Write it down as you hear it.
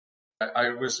I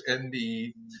was in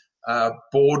the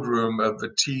boardroom of the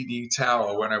TD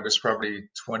Tower when I was probably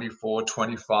 24,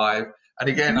 25. And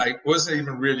again, I wasn't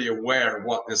even really aware of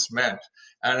what this meant.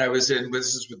 And I was in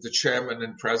business with the chairman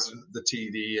and president of the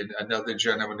TD and another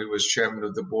gentleman who was chairman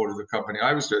of the board of the company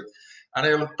I was with. And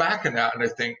I look back on that and I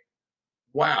think,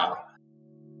 wow.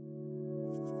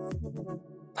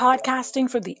 Podcasting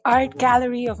from the Art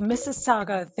Gallery of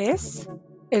Mississauga, this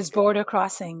is Border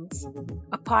Crossings,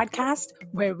 a podcast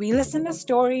where we listen to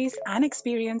stories and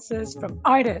experiences from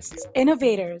artists,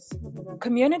 innovators,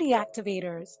 community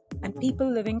activators, and people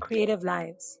living creative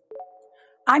lives.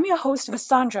 I'm your host,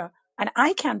 Vasundra, and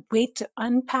I can't wait to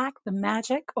unpack the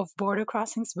magic of Border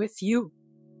Crossings with you.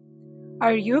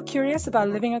 Are you curious about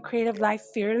living a creative life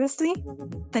fearlessly?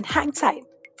 Then hang tight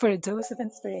for a dose of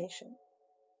inspiration.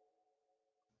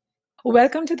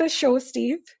 Welcome to the show,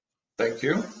 Steve. Thank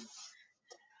you.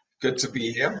 Good to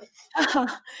be here.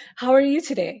 How are you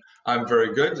today? I'm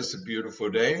very good. It's a beautiful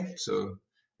day, so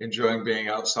enjoying being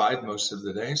outside most of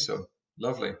the day, so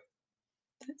lovely.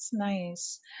 That's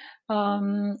nice.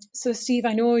 So Steve,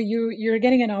 I know you're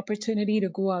getting an opportunity to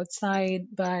go outside,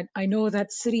 but I know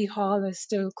that City Hall is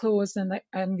still closed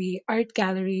and the Art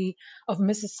Gallery of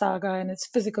Mississauga in its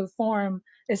physical form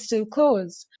is still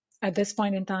closed at this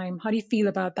point in time. How do you feel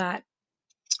about that?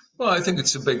 Well, I think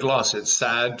it's a big loss. It's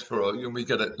sad for we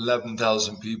get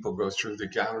 11,000 people go through the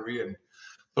gallery and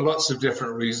for lots of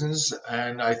different reasons.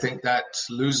 And I think that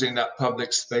losing that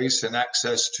public space and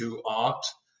access to art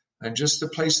and just a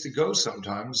place to go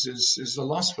sometimes is a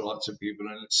loss for lots of people.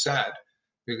 And it's sad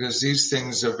because these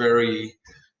things are very,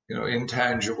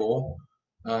 intangible,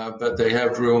 but they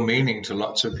have real meaning to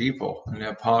lots of people and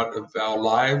they're part of our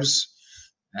lives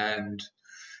and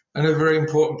a very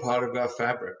important part of our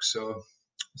fabric. So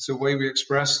it's the way we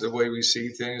express, the way we see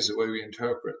things, the way we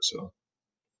interpret. So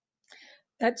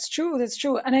that's true. That's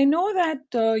true. And I know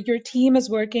that your team is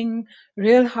working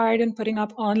real hard in putting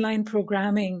up online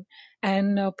programming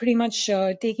and pretty much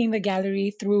taking the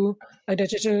gallery through a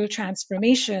digital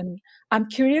transformation. I'm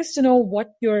curious to know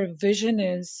what your vision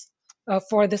is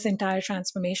for this entire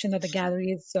transformation that the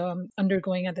gallery is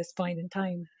undergoing at this point in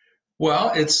time.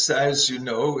 Well, it's, as you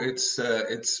know, it's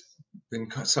been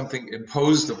something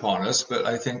imposed upon us, but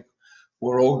I think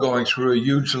we're all going through a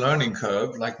huge learning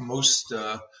curve, like most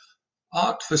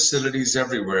art facilities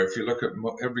everywhere. If you look at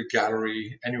every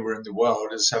gallery anywhere in the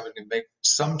world is having to make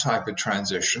some type of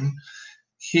transition.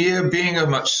 Here, being a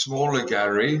much smaller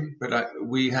gallery, but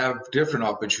we have different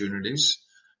opportunities,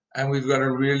 and we've got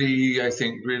a really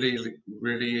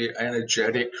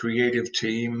energetic, creative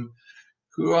team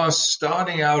who are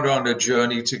starting out on a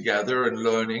journey together and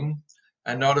learning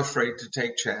and not afraid to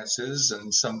take chances.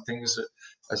 And some things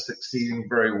are succeeding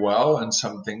very well and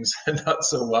some things are not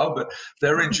so well, but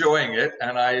they're enjoying it.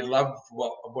 And I love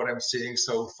what I'm seeing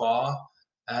so far.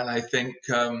 And I think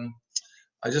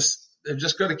they've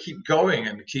just got to keep going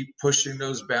and keep pushing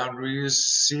those boundaries,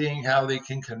 seeing how they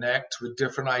can connect with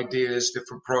different ideas,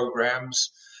 different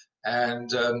programs,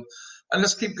 and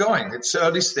let's keep going. It's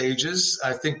early stages.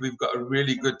 I think we've got a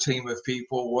really good team of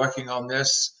people working on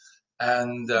this,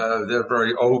 and they're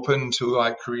very open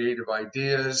to creative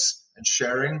ideas and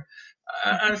sharing.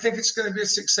 And I think it's going to be a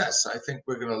success. I think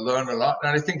we're going to learn a lot.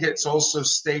 And I think it's also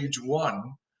stage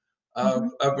one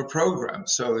of a program.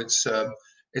 So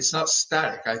it's not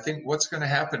static. I think what's going to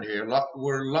happen here,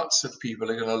 lots of people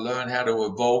are going to learn how to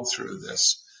evolve through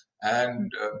this.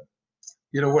 And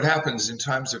what happens in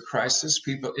times of crisis,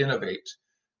 people innovate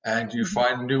and you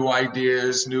find new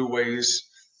ideas, new ways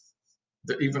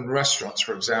that even restaurants,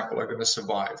 for example, are going to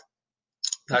survive.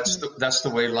 That's the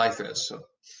way life is. So.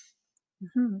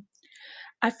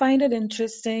 I find it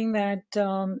interesting that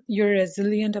you're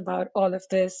resilient about all of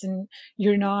this and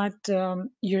you're not,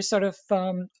 you're sort of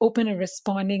open and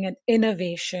responding and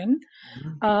innovation.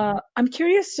 I'm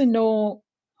curious to know,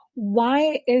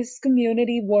 why is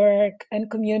community work and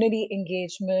community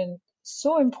engagement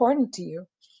so important to you?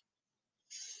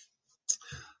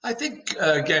 I think,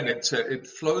 again, it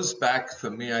flows back for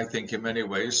me, I think, in many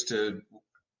ways to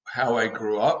how I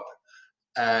grew up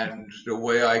and the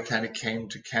way I kind of came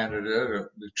to Canada.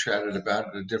 We chatted about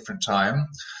it at a different time.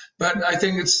 But I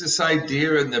think it's this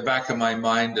idea in the back of my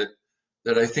mind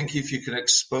that I think if you can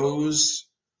expose,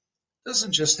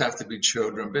 doesn't just have to be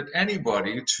children, but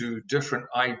anybody to different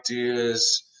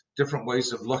ideas, different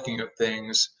ways of looking at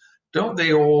things, don't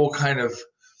they all kind of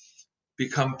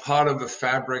become part of the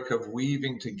fabric of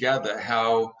weaving together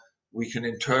how we can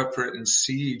interpret and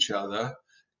see each other?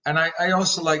 And I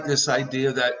also like this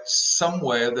idea that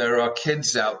somewhere there are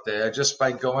kids out there, just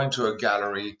by going to a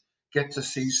gallery, get to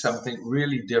see something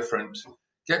really different,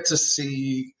 get to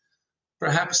see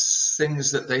perhaps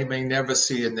things that they may never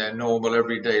see in their normal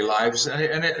everyday lives.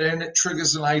 And it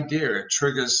triggers an idea, it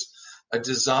triggers a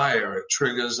desire, it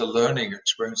triggers a learning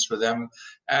experience for them.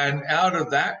 And out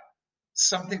of that,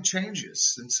 something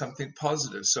changes and something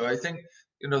positive. So I think,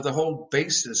 the whole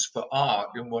basis for art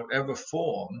in whatever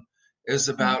form is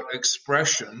about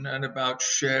expression and about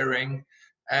sharing.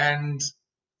 And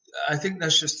I think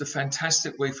that's just a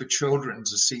fantastic way for children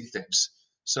to see things.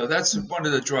 So that's one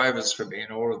of the drivers for me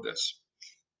in all of this.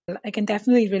 I can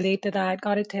definitely relate to that.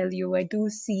 Gotta tell you, I do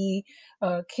see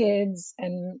kids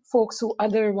and folks who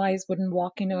otherwise wouldn't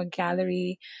walk into a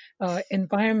gallery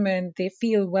environment. They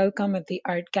feel welcome at the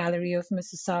Art Gallery of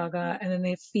Mississauga, and then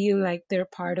they feel like they're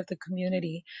part of the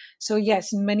community. So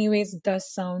yes, in many ways, it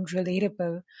does sound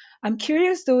relatable. I'm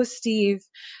curious though, Steve.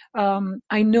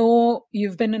 I know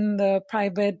you've been in the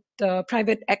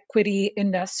private equity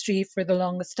industry for the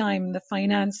longest time, the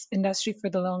finance industry for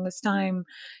the longest time.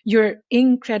 You're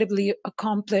incredibly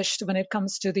accomplished when it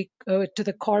comes to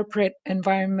the corporate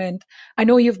environment. I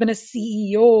know you've been a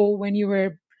CEO when you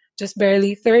were just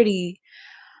barely 30.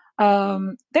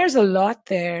 There's a lot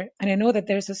there, and I know that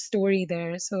there's a story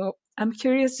there. So I'm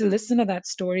curious to listen to that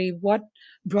story. What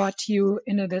brought you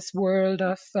into this world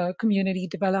of community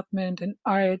development and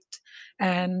art,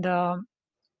 and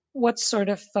what sort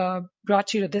of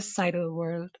brought you to this side of the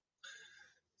world?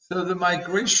 So the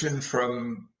migration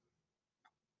from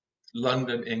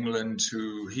London, England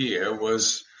to here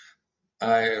was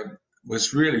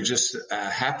really just a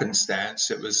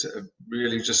happenstance. It was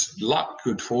really just luck,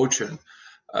 good fortune,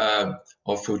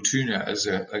 or fortuna, as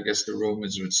I guess the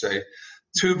Romans would say.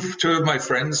 Two of my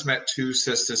friends met two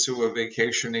sisters who were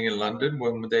vacationing in London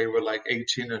when they were like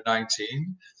 18 or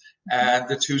 19. And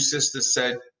the two sisters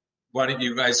said, "Why don't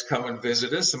you guys come and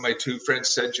visit us?" And my two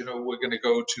friends said, "We're going to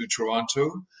go to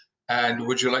Toronto, and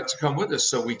would you like to come with us?"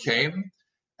 So we came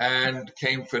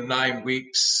for 9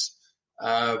 weeks.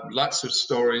 Lots of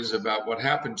stories about what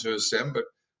happened to us then. But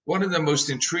one of the most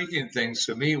intriguing things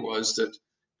for me was that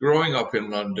growing up in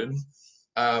London,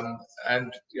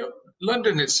 and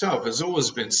London itself has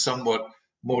always been somewhat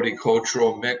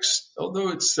multicultural, mixed, although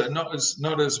it's not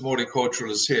as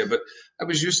multicultural as here. But I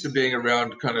was used to being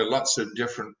around kind of lots of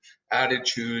different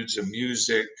attitudes and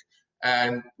music.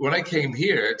 And when I came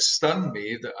here, it stunned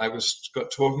me that I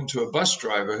got talking to a bus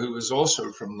driver who was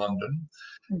also from London,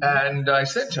 and I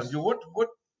said to him, "What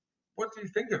do you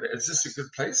think of it? Is this a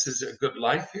good place? Is it a good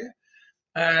life here?"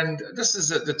 And this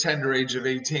is at the tender age of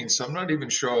 18, so I'm not even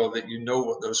sure that you know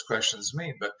what those questions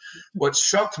mean. But what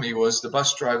shocked me was the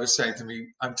bus driver saying to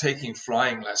me, "I'm taking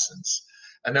flying lessons."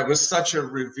 And that was such a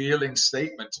revealing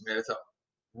statement to me. I thought,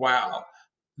 wow,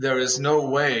 there is no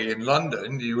way in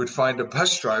London you would find a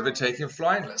bus driver taking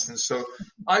flying lessons. So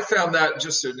I found that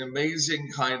just an amazing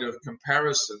kind of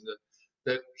comparison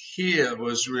that here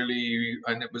was really,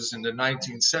 and it was in the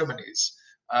 1970s,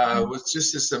 was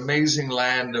just this amazing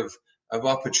land of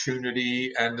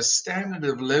opportunity, and the standard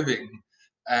of living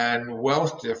and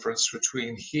wealth difference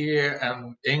between here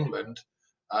and England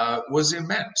was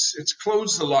immense. It's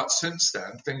closed a lot since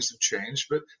then. Things have changed,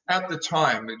 but at the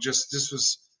time, this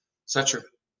was such a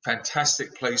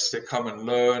fantastic place to come and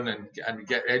learn and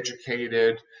get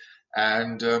educated.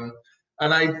 And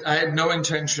I had no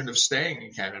intention of staying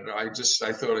in Canada. I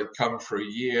thought I'd come for a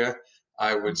year.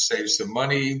 I would save some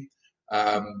money.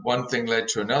 One thing led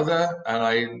to another, and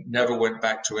I never went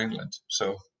back to England.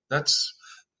 So that's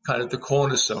kind of the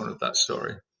cornerstone of that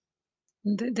story.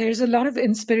 There's a lot of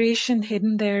inspiration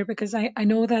hidden there, because I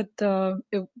know that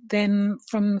then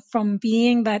from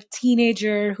being that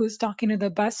teenager who's talking to the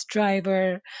bus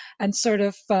driver and sort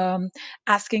of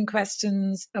asking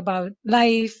questions about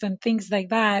life and things like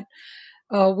that,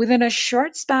 within a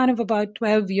short span of about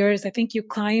 12 years, I think you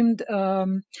climbed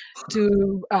to,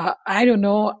 I don't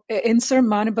know,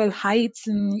 insurmountable heights,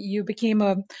 and you became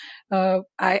I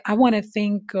want to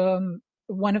think,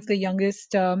 one of the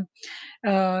youngest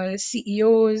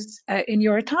CEOs in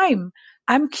your time.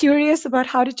 I'm curious about,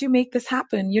 how did you make this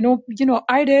happen?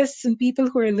 Artists and people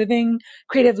who are living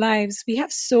creative lives, we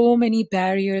have so many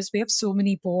barriers, we have so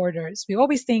many borders. We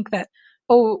always think that,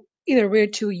 oh, either we're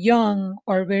too young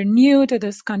or we're new to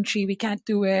this country, we can't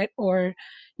do it, or,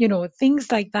 things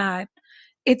like that.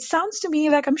 It sounds to me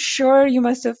like, I'm sure you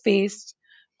must have faced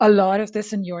a lot of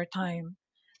this in your time.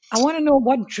 I want to know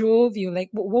what drove you. Like,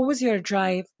 what was your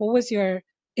drive? What was your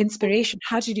inspiration?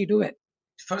 How did you do it?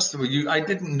 First of all, I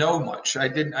didn't know much.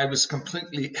 I was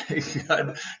completely,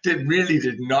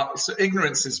 did not. So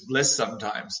ignorance is bliss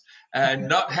sometimes, and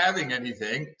not having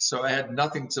anything. So I had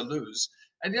nothing to lose.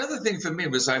 And the other thing for me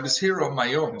was I was here on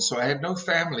my own. So I had no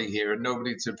family here and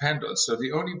nobody to depend on. So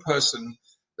the only person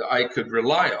that I could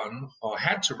rely on or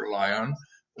had to rely on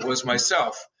was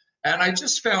myself. And I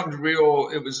just found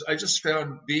I just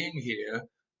found being here,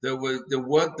 there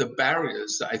weren't the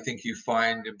barriers that I think you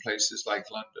find in places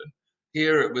like London.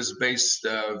 Here it was based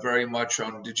very much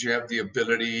on, did you have the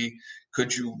ability?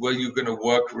 Were you going to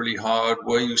work really hard?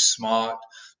 Were you smart?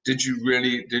 Did you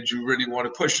really want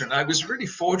to push? And I was really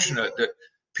fortunate that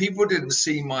people didn't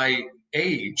see my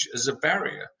age as a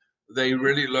barrier. They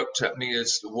really looked at me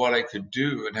as what I could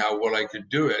do and how well I could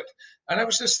do it. And I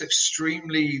was just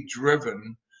extremely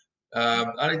driven.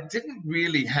 And I didn't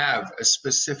really have a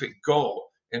specific goal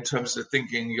in terms of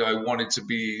thinking I wanted to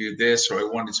be this or I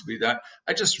wanted to be that.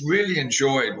 I just really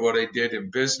enjoyed what I did in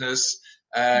business,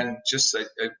 and just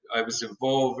I was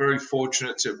involved, very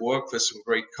fortunate to work for some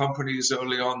great companies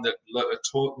early on that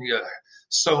taught me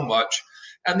so much.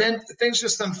 And then things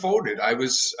just unfolded. I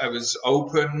was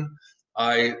open.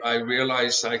 I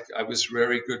realized I was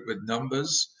very good with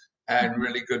numbers and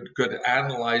really good at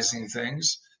analyzing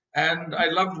things. And I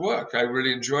loved work. I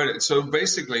really enjoyed it. So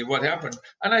basically what happened,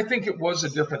 and I think it was a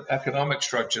different economic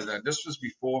structure then. This was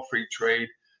before free trade.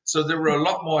 So there were a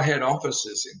lot more head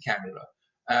offices in Canada.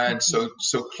 And so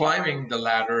climbing the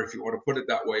ladder, if you want to put it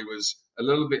that way, was a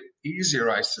little bit easier,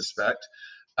 I suspect,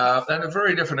 and a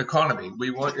very different economy.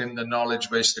 We weren't in the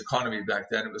knowledge-based economy back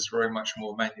then. It was very much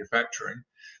more manufacturing.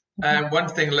 And one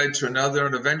thing led to another,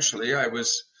 and eventually I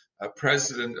was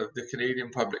president of the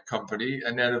Canadian Public Company,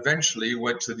 and then eventually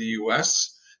went to the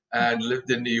US and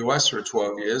lived in the US for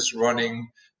 12 years,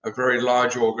 running a very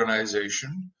large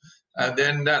organization. And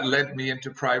then that led me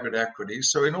into private equity.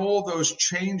 So in all those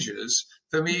changes,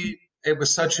 for me, it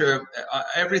was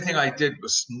everything I did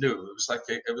was new.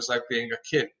 It was like being a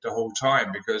kid the whole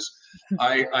time, because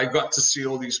I got to see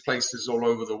all these places all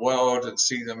over the world and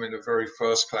see them in a very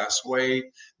first class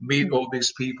way, meet all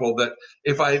these people that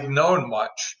if I'd known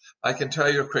much, I can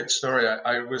tell you a quick story.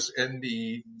 I was in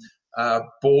the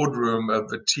boardroom of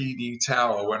the TD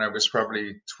Tower when I was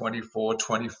probably 24,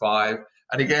 25.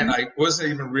 And again, I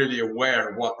wasn't even really aware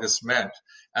of what this meant.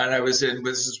 And I was in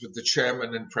business with the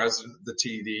chairman and president of the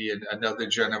TD and another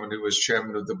gentleman who was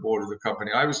chairman of the board of the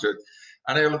company I was with.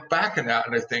 And I look back at that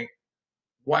and I think,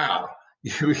 wow,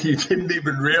 you didn't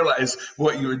even realize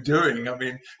what you were doing. I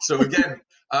mean, so again,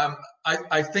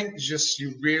 I think just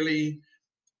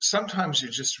sometimes you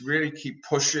just really keep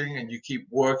pushing and you keep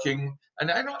working.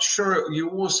 And I'm not sure you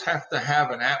always have to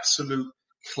have an absolute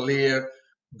clear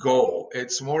goal.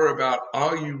 It's more about,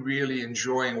 are you really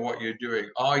enjoying what you're doing?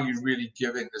 Are you really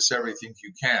giving this everything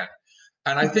you can?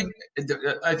 And I think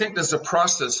there's a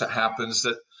process that happens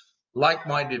that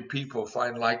like-minded people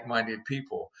find like-minded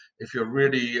people. If you're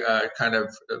really kind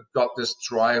of got this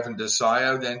drive and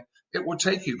desire, then it will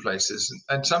take you places.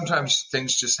 And sometimes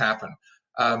things just happen.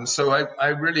 So I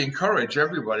really encourage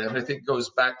everybody, and I think it goes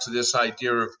back to this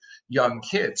idea of young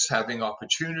kids having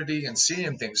opportunity and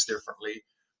seeing things differently.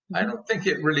 I don't think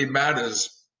it really matters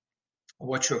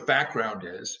what your background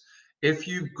is.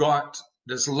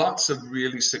 There's lots of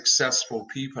really successful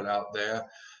people out there,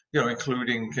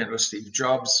 including Steve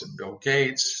Jobs and Bill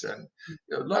Gates and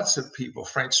lots of people,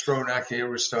 Frank Stronach here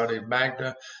who started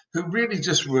Magna, who really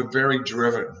just were very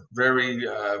driven, very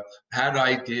had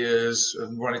ideas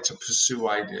and wanted to pursue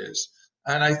ideas.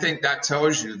 And I think that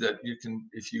tells you that you can,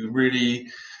 if you really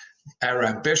are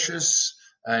ambitious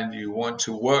and you want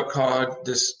to work hard,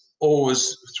 there's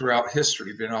always throughout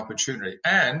history been opportunity,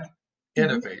 and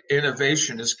innovate.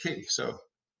 Innovation is key. So.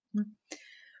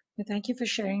 Thank you for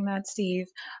sharing that, Steve.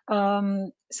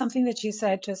 Something that you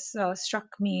said just struck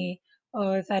me.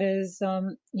 That is,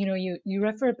 you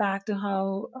refer back to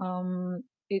how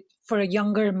for a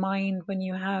younger mind, when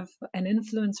you have an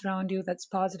influence around you that's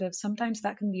positive, sometimes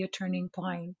that can be a turning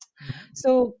point.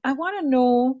 So I want to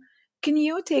know, can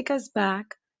you take us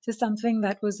back to something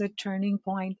that was a turning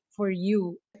point for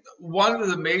you? One of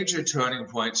the major turning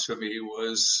points for me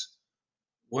was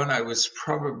when I was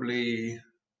probably,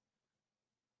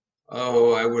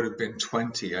 I would have been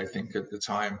 20, I think, at the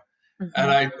time.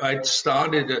 And I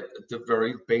started at the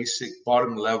very basic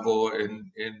bottom level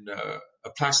in a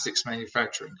plastics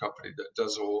manufacturing company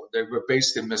they were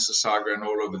based in Mississauga and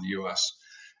all over the US.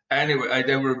 Anyway,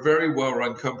 they were a very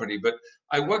well-run company, but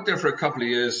I worked there for a couple of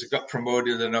years, got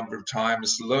promoted a number of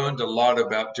times, learned a lot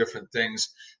about different things.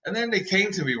 And then they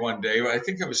came to me one day, I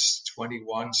think I was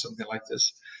 21, something like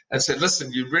this, and said,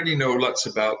 listen, you really know lots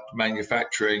about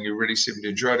manufacturing. You really seem to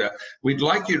enjoy that. We'd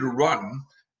like you to run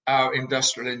our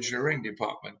industrial engineering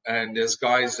department. And there's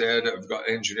guys there that have got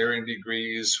engineering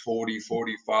degrees, 40,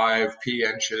 45,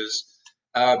 PhDs,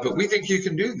 but we think you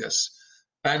can do this.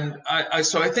 And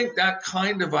so I think that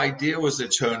kind of idea was a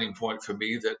turning point for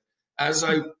me, that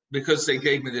because they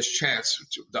gave me this chance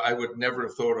that I would never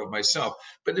have thought of myself.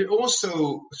 But it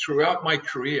also, throughout my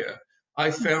career,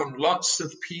 I found lots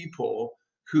of people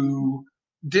who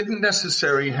didn't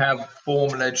necessarily have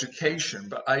formal education,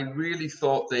 but I really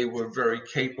thought they were very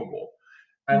capable.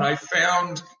 And I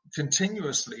found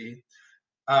continuously,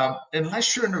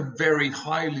 unless you're in a very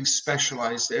highly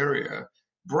specialized area,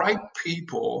 bright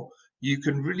people, you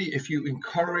can really, if you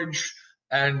encourage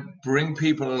and bring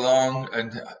people along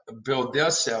and build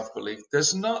their self-belief,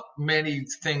 there's not many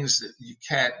things that you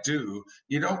can't do.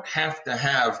 You don't have to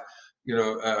have,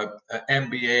 an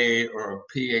MBA or a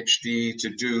PhD to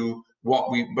do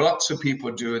what lots of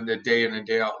people do in their day in and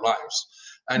day out lives.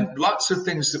 And lots of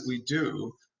things that we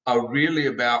do are really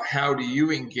about how do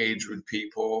you engage with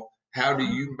people, how do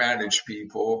you manage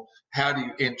people, how do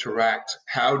you interact,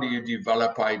 how do you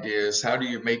develop ideas, how do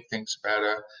you make things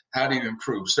better, how do you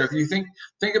improve. So if you think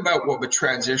about what we're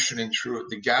transitioning through at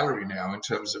the gallery now, in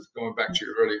terms of going back to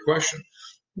your earlier question,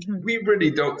 we really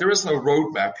don't, there is no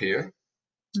roadmap here.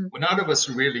 None of us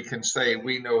really can say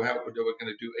we know how we're going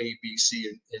to do A, B, C,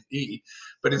 and E,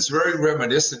 but it's very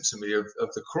reminiscent to me of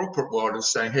the corporate world of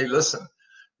saying, hey, listen,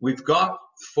 we've got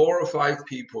 4 or 5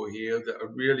 people here that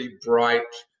are really bright,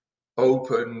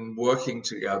 open, working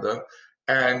together,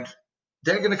 and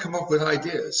they're going to come up with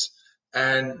ideas,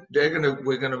 and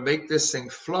we're going to make this thing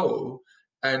flow,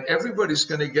 and everybody's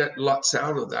going to get lots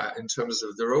out of that in terms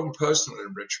of their own personal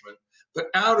enrichment. But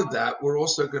out of that, we're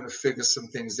also going to figure some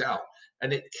things out.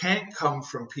 And it can't come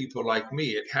from people like me.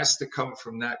 It has to come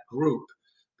from that group,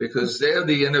 because they're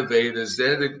the innovators.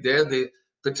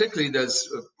 Particularly there's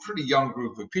a pretty young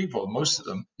group of people, most of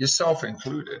them, yourself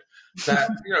included, that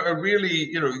are really,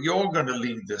 you're going to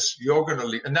lead this. You're going to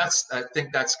lead, and I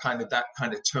think that's kind of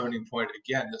turning point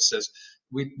again that says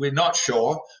we're not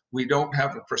sure, we don't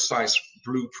have a precise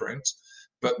blueprint,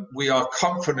 but we are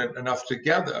confident enough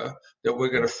together that we're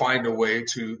going to find a way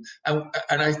to, and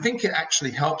I think it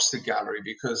actually helps the gallery,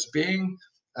 because being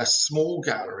a small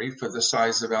gallery for the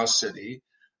size of our city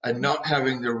and not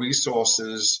having the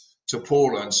resources to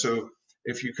pull on. So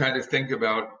if you kind of think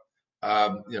about,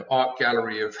 Art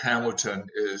Gallery of Hamilton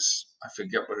is, I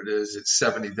forget what it is, it's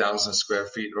 70,000 square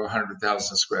feet or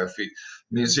 100,000 square feet.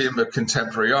 Museum of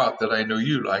Contemporary Art that I know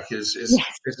you like is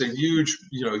a huge,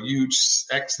 huge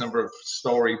X number of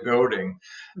story building.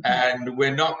 And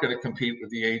we're not going to compete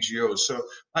with the AGO. So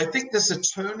I think there's a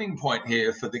turning point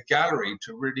here for the gallery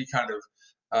to really kind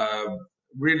of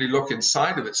really look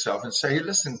inside of itself and say, hey,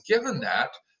 listen, given that,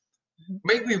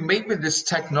 maybe this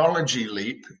technology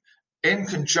leap in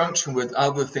conjunction with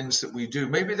other things that we do,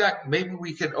 maybe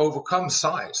we can overcome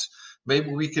size.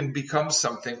 Maybe we can become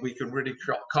something. We can really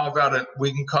carve out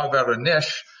a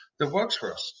niche that works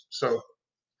for us. So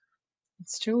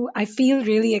it's true. I feel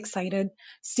really excited,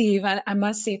 Steve. I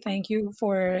must say thank you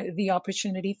for the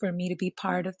opportunity for me to be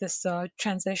part of this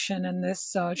transition and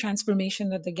this transformation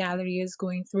that the gallery is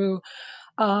going through.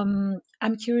 I'm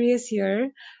curious here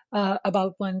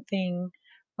about one thing.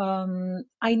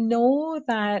 I know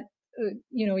that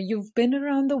you've been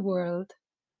around the world.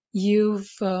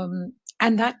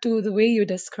 And that too, the way you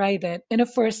describe it, in a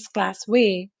first class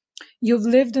way. You've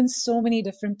lived in so many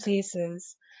different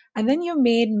places, and then you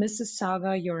made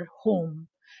Mississauga your home,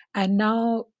 and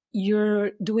now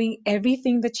you're doing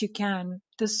everything that you can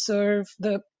to serve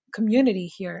the community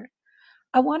here.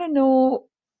 I want to know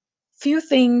few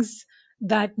things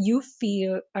that you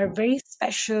feel are very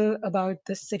special about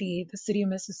the city of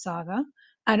Mississauga,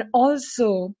 and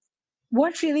also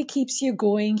what really keeps you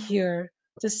going here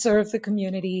to serve the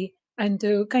community and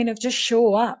to kind of just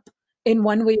show up in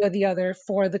one way or the other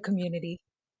for the community?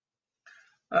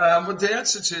 well, the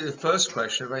answer to the first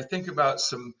question, if I think about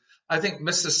I think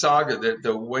Mississauga,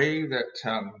 the way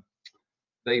that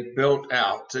they built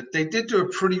out, they did do a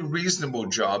pretty reasonable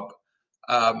job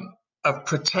of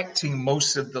protecting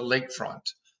most of the lakefront.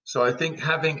 So I think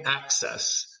having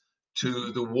access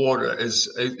to the water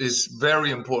is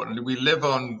very important. We live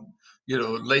on,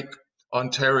 Lake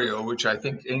Ontario, which I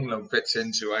think England fits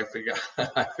into, I forget,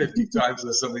 50 times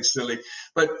or something silly.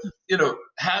 But, we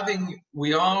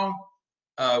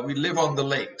live on the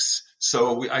lakes.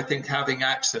 So I think having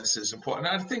access is important.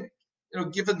 And I think,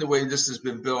 given the way this has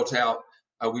been built out,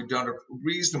 we've done a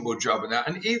reasonable job of that.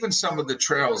 And even some of the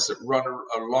trails that run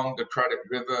along the Credit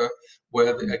River,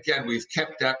 where, again, we've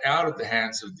kept that out of the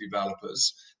hands of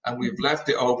developers and we've left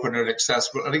it open and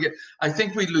accessible. And again, I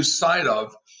think we lose sight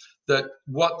of that,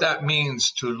 what that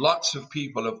means to lots of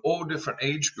people of all different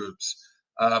age groups.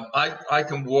 I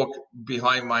can walk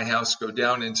behind my house, go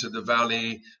down into the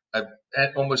valley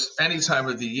at almost any time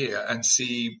of the year and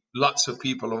see lots of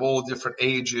people of all different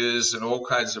ages and all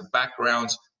kinds of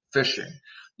backgrounds fishing.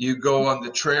 You go on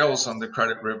the trails on the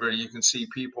Credit River, you can see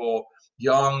people,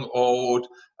 young, old,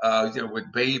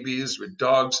 with babies, with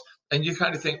dogs, and you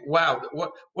kind of think, wow,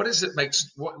 what does it make?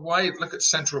 Why look at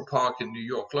Central Park in New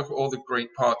York? Look at all the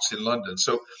great parks in London.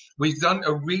 So we've done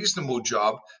a reasonable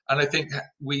job, and I think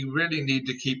we really need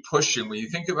to keep pushing. When you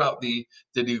think about the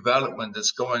development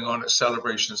that's going on at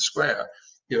Celebration Square,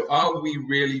 are we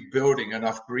really building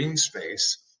enough green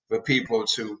space for people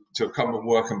to come and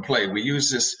work and play? We use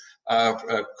this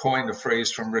coined a phrase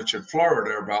from Richard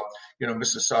Florida about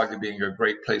Mississauga being a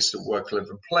great place to work, live,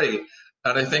 and play,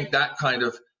 and I think that kind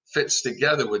of fits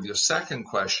together with your second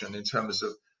question in terms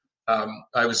of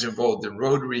I was involved in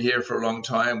Rotary here for a long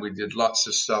time. We did lots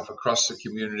of stuff across the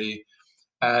community,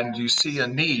 and you see a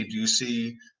need. You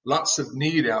see lots of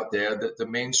need out there that the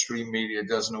mainstream media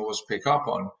doesn't always pick up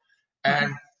on,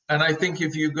 and I think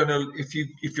if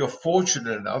you're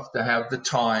fortunate enough to have the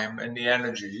time and the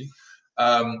energy,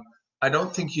 I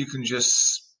don't think you can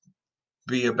just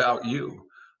be about you.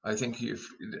 I think if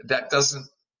that doesn't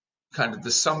kind of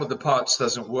the sum of the parts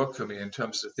doesn't work for me in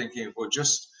terms of thinking, well,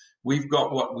 just we've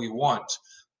got what we want,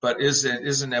 but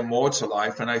isn't there more to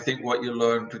life? And I think what you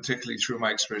learn, particularly through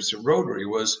my experience in Rotary,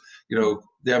 was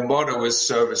their motto is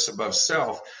service above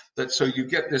self. That so you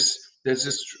get there's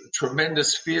this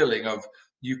tremendous feeling of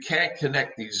you can't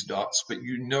connect these dots, but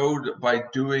that by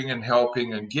doing and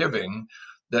helping and giving,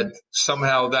 that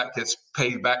somehow that gets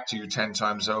paid back to you 10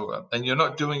 times over. And you're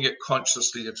not doing it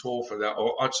consciously at all for that,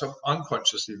 or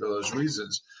unconsciously for those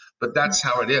reasons, but that's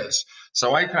how it is.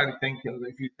 So I kind of think,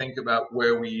 if you think about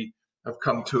where we have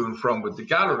come to and from with the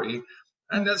gallery,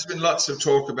 and there's been lots of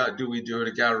talk about, do we do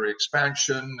a gallery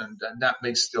expansion? And that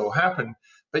may still happen.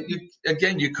 But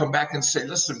you come back and say,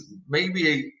 listen,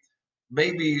 maybe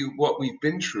what we've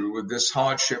been through with this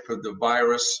hardship of the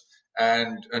virus,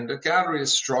 and the gallery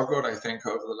has struggled, I think,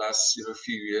 over the last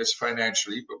few years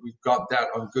financially, but we've got that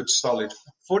on good solid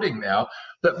footing now.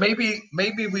 But maybe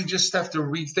we just have to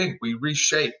rethink, we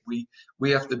reshape,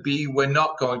 we have to be. We're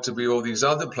not going to be all these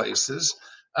other places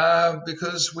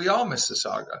because we are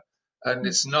Mississauga, and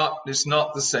it's not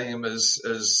the same as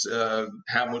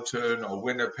Hamilton or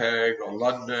Winnipeg or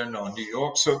London or New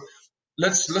York. So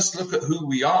let's look at who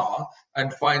we are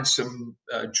and find some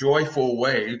joyful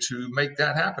way to make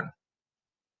that happen.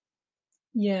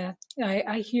 Yeah,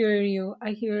 I hear you. I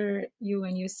hear you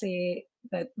when you say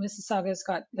that Mississauga's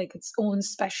got like its own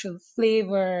special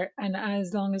flavor, and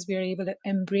as long as we're able to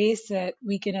embrace it,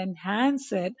 we can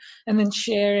enhance it and then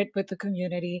share it with the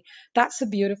community. That's a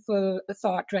beautiful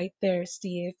thought right there,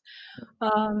 Steve.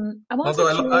 I'm also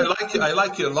Although curious. I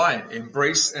like your line,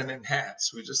 embrace and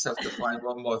enhance. We just have to find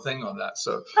one more thing on that.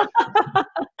 So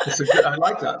I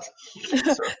like that.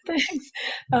 So. Thanks,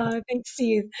 thanks,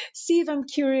 Steve. Steve, I'm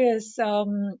curious.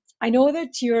 I know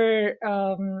that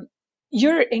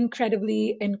you're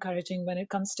incredibly encouraging when it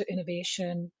comes to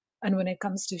innovation and when it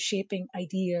comes to shaping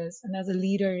ideas. And as a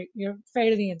leader, you're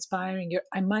fairly inspiring.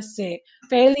 I must say,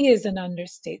 fairly is an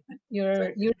understatement.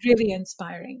 You're really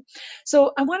inspiring.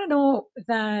 So I want to know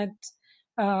that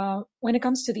when it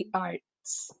comes to the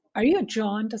arts, are you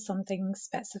drawn to something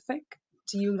specific?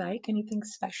 Do you like anything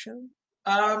special?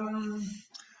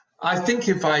 I think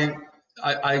if I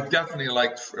definitely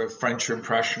like French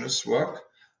Impressionist work,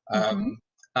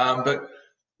 but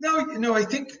no, I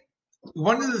think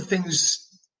one of the things,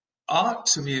 art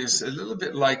to me is a little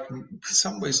bit like, in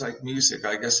some ways, like music.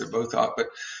 I guess they're both art, but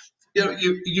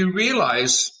you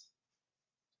realize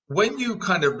when you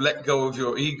kind of let go of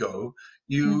your ego,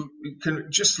 you can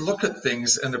just look at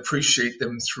things and appreciate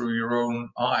them through your own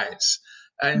eyes.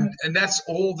 And that's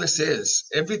all this is.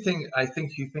 Everything I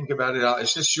think you think about it,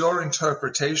 it's just your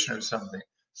interpretation of something.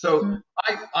 So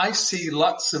I see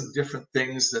lots of different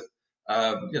things that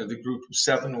the Group of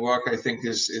Seven work, I think,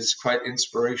 is quite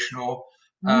inspirational.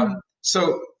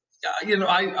 So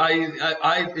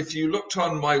if you looked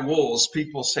on my walls,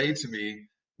 people say to me,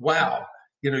 "Wow,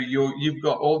 you've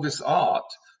got all this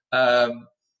art."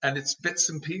 And it's bits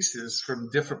and pieces from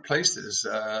different places,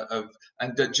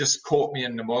 and that just caught me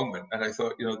in the moment. And I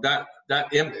thought,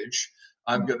 that image,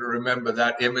 I'm going to remember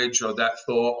that image or that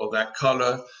thought or that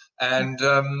color.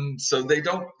 And so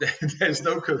there's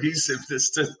no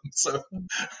cohesiveness to them. So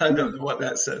I don't know what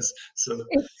that says. So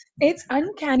it's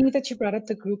uncanny that you brought up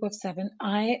the Group of Seven.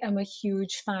 I am a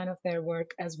huge fan of their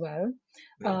work as well.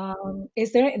 Yeah.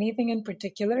 Is there anything in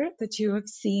particular that you have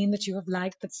seen, that you have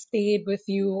liked, that stayed with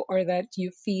you, or that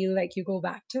you feel like you go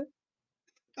back to?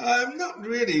 Not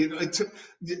really.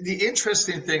 The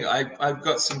interesting thing, I've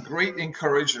got some great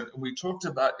encouragement. We talked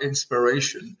about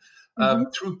inspiration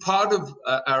through part of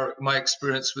my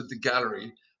experience with the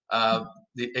gallery,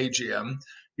 the AGM.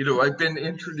 I've been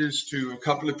introduced to a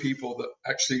couple of people that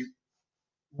actually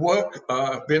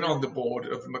have been on the board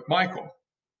of McMichael,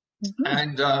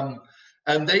 Mhm.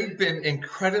 and they've been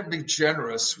incredibly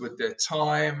generous with their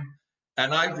time.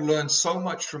 And I've learned so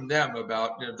much from them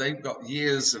about, they've got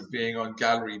years of being on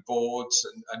gallery boards.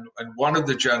 And one of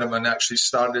the gentlemen actually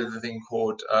started a thing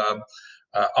called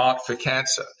Art for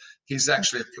Cancer. He's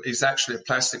actually a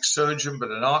plastic surgeon,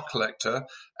 but an art collector.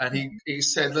 And he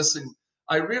said, listen,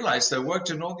 I realized I worked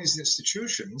in all these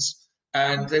institutions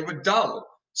and they were dull.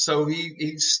 So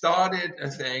he started a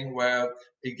thing where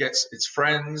he gets his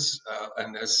friends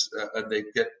and they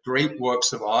get great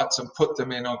works of arts and put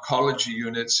them in oncology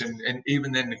units and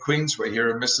even in the Queensway here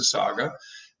in Mississauga.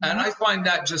 And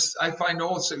Mhm. I find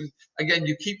also, again,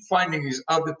 you keep finding these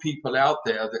other people out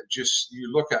there that just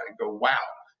you look at and go, wow,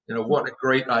 what a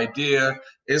great idea.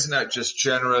 Isn't that just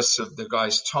generous of the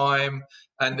guy's time?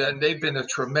 And then they've been a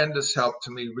tremendous help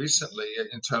to me recently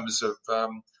in terms of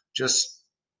just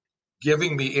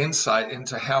giving me insight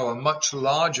into how a much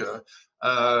larger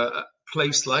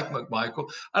place like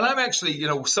McMichael, and I'm actually,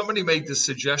 somebody made this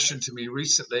suggestion to me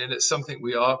recently, and it's something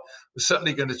we're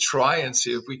certainly going to try and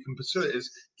see if we can pursue it.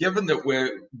 Is given that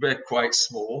we're quite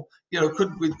small,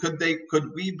 could we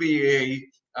be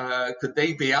could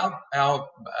they be our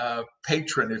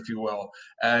patron, if you will,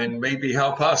 and maybe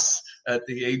help us at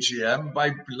the AGM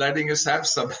by letting us have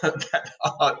some of that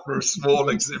art for a small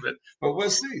exhibit? But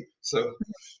we'll see.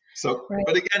 Right.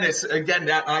 But again, it's again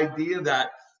that idea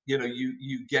that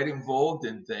you get involved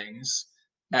in things,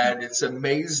 and it's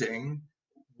amazing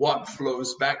what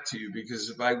flows back to you. Because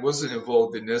if I wasn't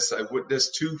involved in this,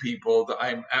 there's two people that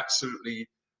I'm absolutely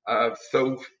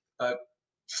so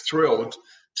thrilled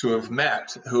to have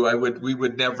met, who we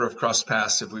would never have crossed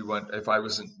paths if I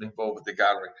wasn't involved with the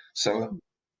gallery. So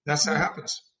that's how it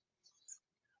happens.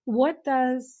 What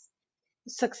does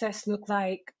success look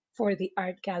like for the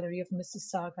Art Gallery of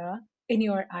Mississauga in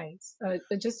your eyes?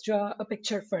 Just draw a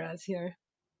picture for us here.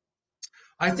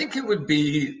 I think it would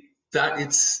be that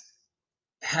it's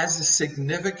has a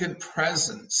significant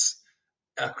presence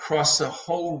across a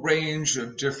whole range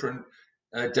of different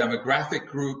demographic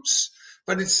groups,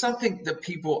 but it's something that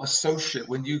people associate.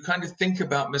 When you kind of think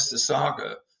about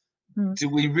Mississauga, Mm. do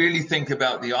we really think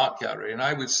about the art gallery? And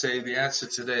I would say the answer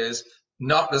today is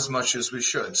not as much as we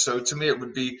should. So to me, it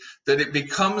would be that it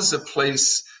becomes a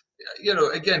place,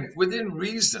 again, within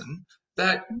reason,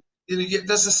 that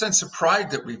there's a sense of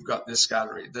pride that we've got this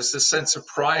gallery. There's a sense of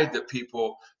pride that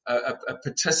people are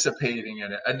participating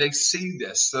in it, and they see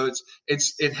this. So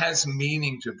it has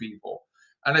meaning to people.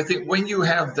 And I think when you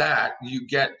have that, you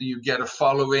get a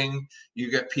following,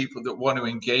 you get people that want to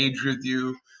engage with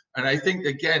you. And I think,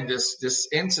 again, this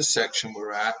intersection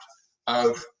we're at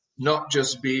of not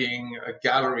just being a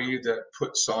gallery that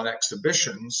puts on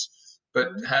exhibitions, but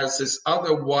has this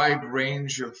other wide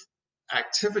range of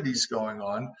activities going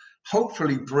on,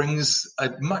 hopefully brings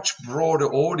a much broader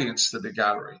audience to the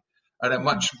gallery and a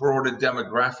much broader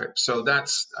demographic. So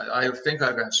I think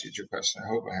I've answered your question. I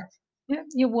hope I have. Yeah,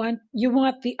 you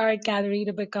want the art gallery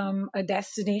to become a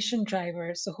destination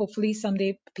driver. So hopefully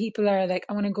someday people are like,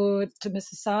 I want to go to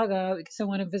Mississauga because I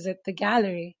want to visit the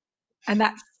gallery, and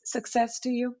that's success to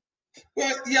you.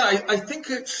 Well, yeah, I think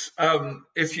it's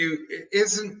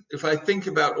if I think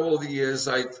about all the years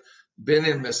I've been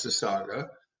in Mississauga,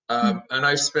 Mm, and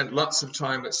I've spent lots of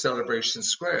time at Celebration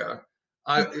Square,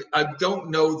 I don't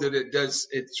know that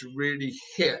it's really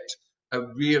hit a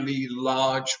really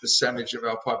large percentage of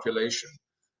our population.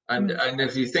 And mm, and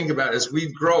if you think about it, as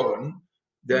we've grown,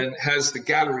 then has the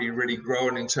gallery really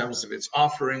grown in terms of its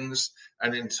offerings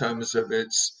and in terms of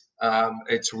its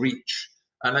reach?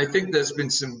 And I think there's been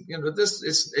some,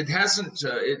 it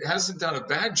hasn't done a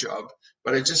bad job,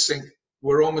 but I just think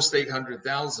we're almost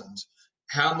 800,000.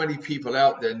 How many people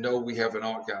out there know we have an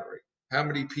art gallery? How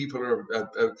many people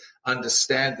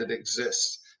understand that it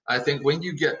exists? I think when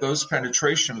you get those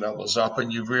penetration levels up,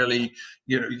 and you really,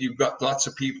 you've got lots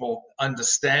of people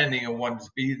understanding and wanting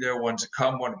to be there, want to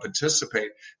come, want to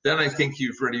participate, then I think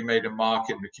you've really made a mark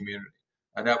in the community.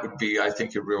 And that would be, I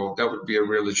think, that would be a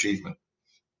real achievement.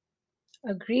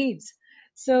 agreed.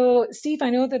 So, Steve, I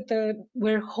know that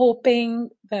we're hoping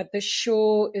that the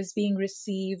show is being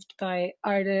received by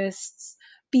artists,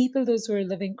 people, those who are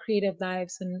living creative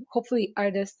lives, and hopefully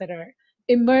artists that are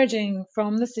emerging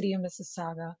from the city of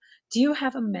Mississauga. Do you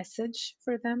have a message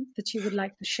for them that you would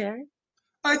like to share?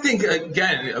 I think,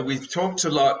 again, we've talked a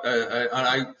lot,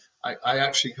 and I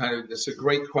actually it's a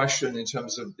great question in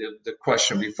terms of the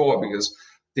question before, because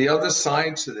the other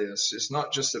side to this is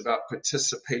not just about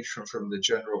participation from the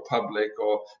general public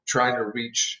or trying to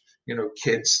reach,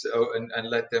 kids and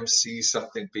let them see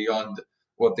something beyond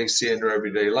what they see in their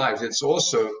everyday lives. It's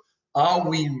also, are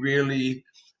we really,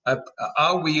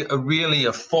 really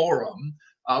a forum?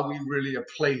 Are we really a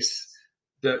place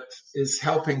that is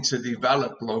helping to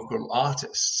develop local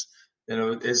artists?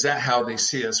 Is that how they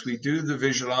see us? We do the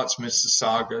Visual Arts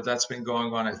Mississauga. That's been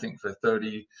going on, I think, for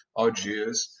 30 odd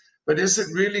years. But is it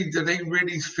really, do they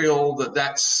really feel that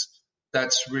that's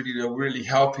really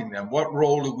helping them? What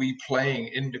role are we playing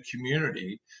in the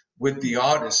community with the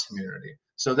artist community?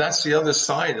 So that's the other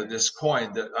side of this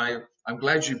coin that I'm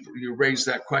glad you raised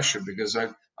that question, because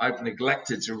I've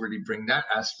neglected to really bring that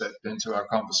aspect into our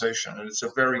conversation. And it's a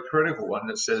very critical one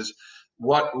that says,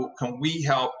 what can we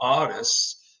help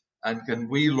artists, and can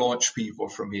we launch people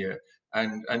from here?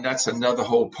 And that's another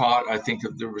whole part, I think,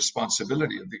 of the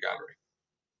responsibility of the gallery.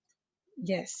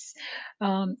 Yes,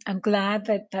 I'm glad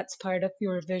that that's part of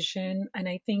your vision, and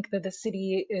I think that the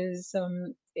city is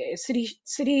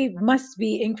city must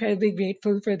be incredibly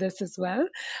grateful for this as well.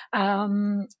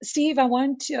 Steve, I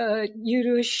want you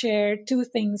to share two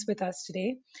things with us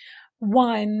today.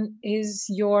 One is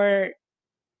your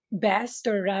best,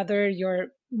 or rather your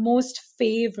most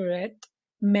favorite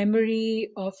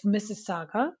memory of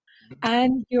Mississauga,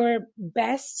 and your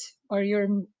best or your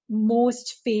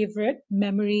most favorite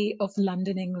memory of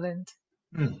London, England.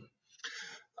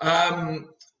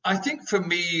 I think for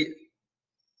me,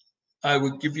 I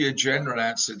would give you a general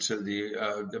answer to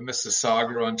the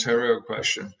Mississauga, Ontario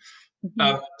question.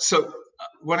 So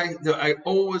what I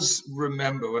always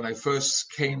remember when I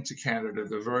first came to Canada,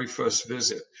 the very first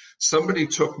visit, somebody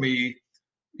took me,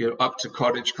 up to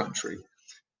cottage country,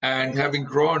 and having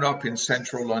grown up in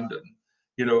central London,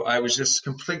 I was just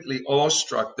completely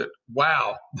awestruck that,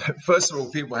 wow, first of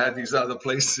all, people had these other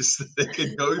places that they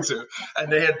could go to,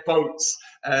 and they had boats,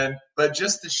 but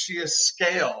just the sheer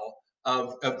scale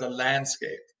of the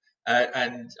landscape.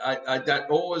 And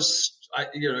that always,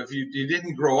 if you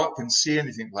didn't grow up and see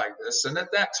anything like this, and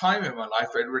at that time in my life,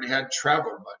 I really hadn't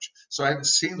traveled much, so I hadn't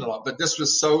seen a lot, but this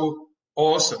was so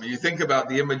awesome. You think about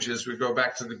the images, we go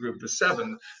back to the group of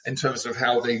 7 in terms of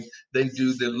how they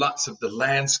do the lots of the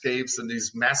landscapes and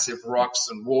these massive rocks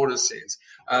and water scenes,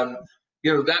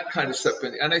 that kind of stuff.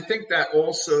 And I think that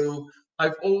also,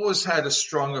 I've always had a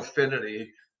strong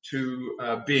affinity to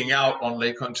being out on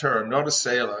Lake Ontario. I'm not a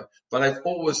sailor, but I've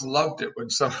always loved it when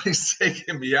somebody's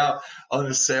taking me out on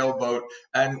a sailboat.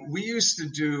 And we used to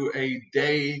do a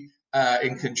day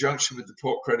in conjunction with the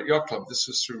Port Credit Yacht Club. This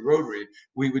was through Rotary.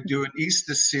 We would do an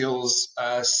Easter Seals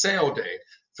sail day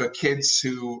for kids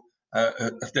who,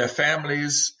 their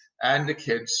families, and the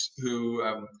kids who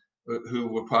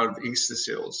were part of Easter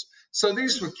Seals. So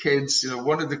these were kids.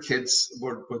 One of the kids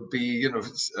would be,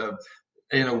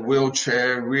 in a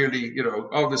wheelchair, really,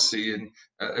 obviously, and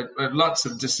lots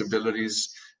of disabilities.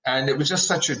 And it was just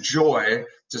such a joy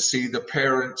to see the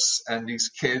parents and these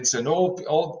kids and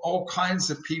all kinds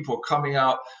of people coming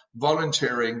out,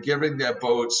 volunteering, giving their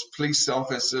boats, police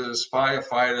officers,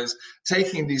 firefighters,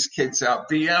 taking these kids out,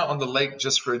 being out on the lake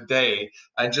just for a day,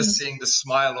 and just seeing the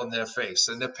smile on their face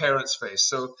and their parents' face.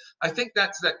 So I think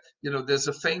that's that. There's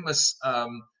a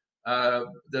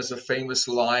famous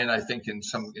line, I think, in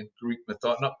Greek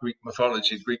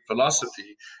mythology, Greek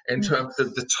philosophy, in terms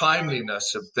of the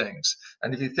timeliness of things.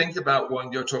 And if you think about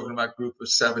when you're talking about group of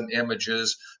 7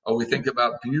 images, or we think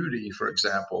about beauty, for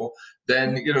example,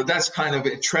 then that's kind of,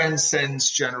 it transcends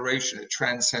generation, it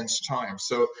transcends time.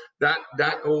 So that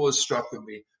always struck with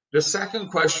me. The second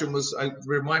question was,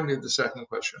 remind me of the second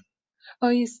question. Oh,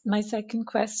 yes. My second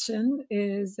question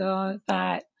is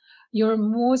that your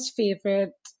most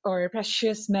favorite or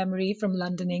precious memory from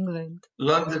London, England.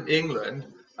 London, England.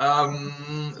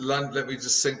 London, let me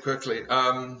just think quickly.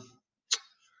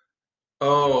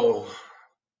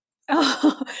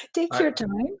 Take your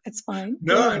time. It's fine.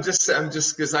 No, I'm just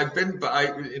because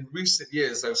in recent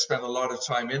years, I've spent a lot of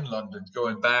time in London,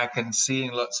 going back and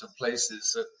seeing lots of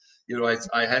places that,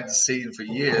 I hadn't seen for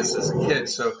years as a kid.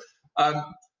 So,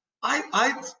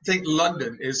 I think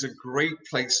London is a great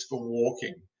place for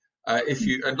walking.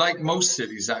 And like most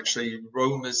cities, actually,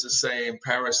 Rome is the same,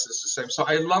 Paris is the same. So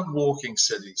I love walking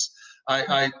cities.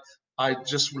 I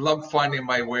just love finding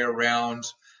my way around.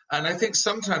 And I think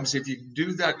sometimes if you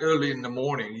do that early in the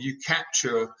morning, you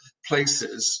capture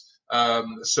places.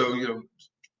 So,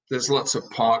 there's lots of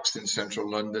parks in central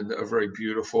London that are very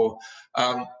beautiful.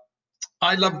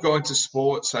 I love going to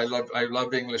sports. I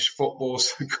love English football.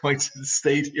 So going to the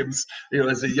stadiums,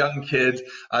 as a young kid,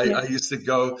 I used to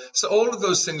go. So all of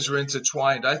those things are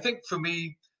intertwined. I think for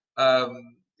me, my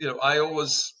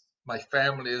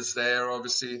family is there,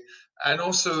 obviously. And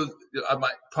also,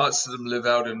 parts of them live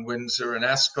out in Windsor and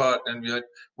Ascot. And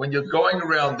when you're going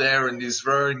around there in these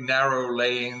very narrow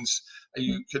lanes,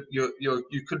 You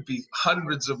could be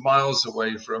hundreds of miles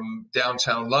away from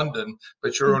downtown London,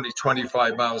 but you're only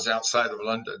 25 miles outside of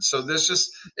London. So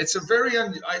it's a very,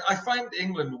 I find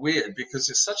England weird because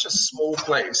it's such a small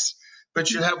place,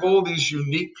 but you have all these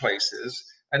unique places,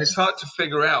 and it's hard to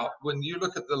figure out when you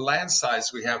look at the land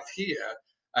size we have here.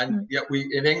 And yet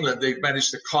in England, they've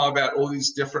managed to carve out all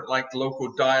these different like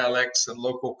local dialects and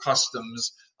local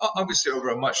customs, obviously over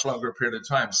a much longer period of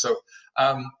time. So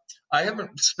I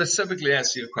haven't specifically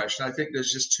answered your question. I think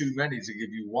there's just too many to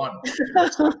give you one.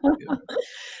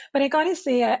 But I gotta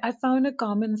say, I found a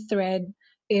common thread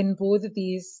in both of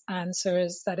these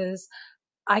answers. That is,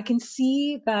 I can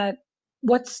see that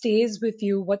what stays with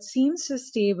you, what seems to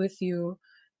stay with you,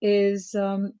 is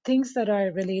things that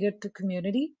are related to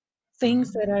community,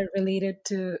 things that are related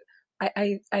to.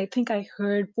 I think I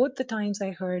heard both the times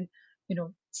I heard,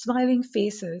 smiling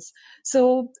faces.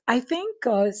 So I think,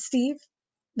 Steve,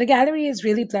 the gallery is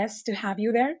really blessed to have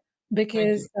you there Thank you.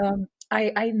 because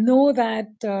I know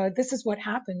that this is what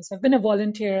happens. I've been a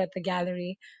volunteer at the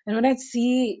gallery, and when I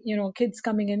see kids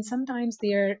coming in, sometimes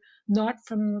they're not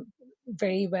from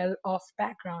very well off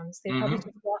backgrounds. They probably just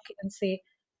walk in and say,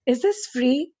 "Is this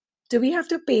free? Do we have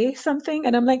to pay something?"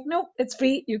 And I'm like, "No, it's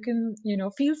free. You can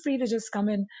feel free to just come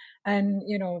in and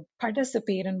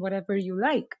participate in whatever you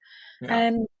like." Yeah.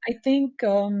 And I think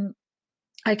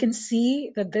I can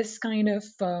see that this kind of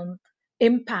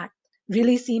impact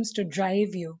really seems to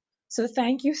drive you. So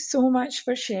thank you so much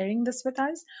for sharing this with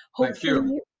us. Thank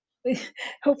you.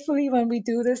 Hopefully, when we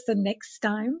do this the next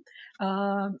time,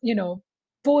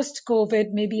 post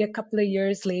COVID, maybe a couple of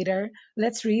years later,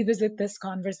 let's revisit this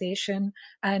conversation.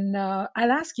 And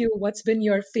I'll ask you what's been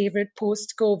your favorite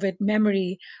post COVID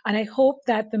memory. And I hope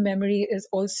that the memory is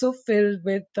also filled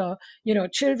with,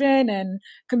 children and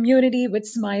community with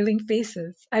smiling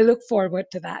faces. I look forward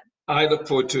to that. I look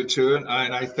forward to it too, and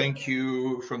I thank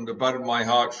you from the bottom of my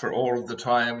heart for all of the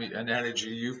time and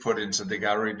energy you've put into the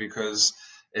gallery, because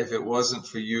if it wasn't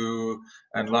for you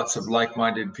and lots of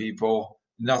like-minded people,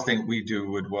 nothing we do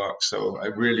would work. So I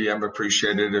really am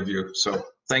appreciative of you. So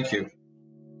thank you.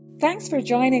 Thanks for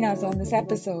joining us on this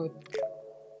episode.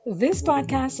 This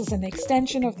podcast is an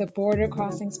extension of the Border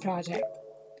Crossings Project,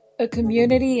 a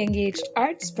community-engaged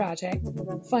arts project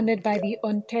funded by the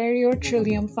Ontario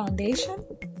Trillium Foundation,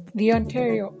 the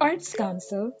Ontario Arts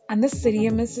Council, and the City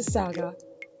of Mississauga.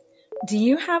 Do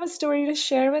you have a story to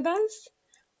share with us?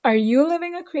 Are you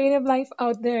living a creative life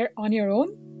out there on your own?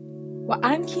 Well,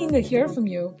 I'm keen to hear from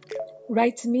you.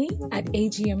 Write to me at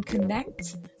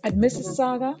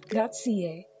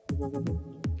agmconnect@mississauga.ca.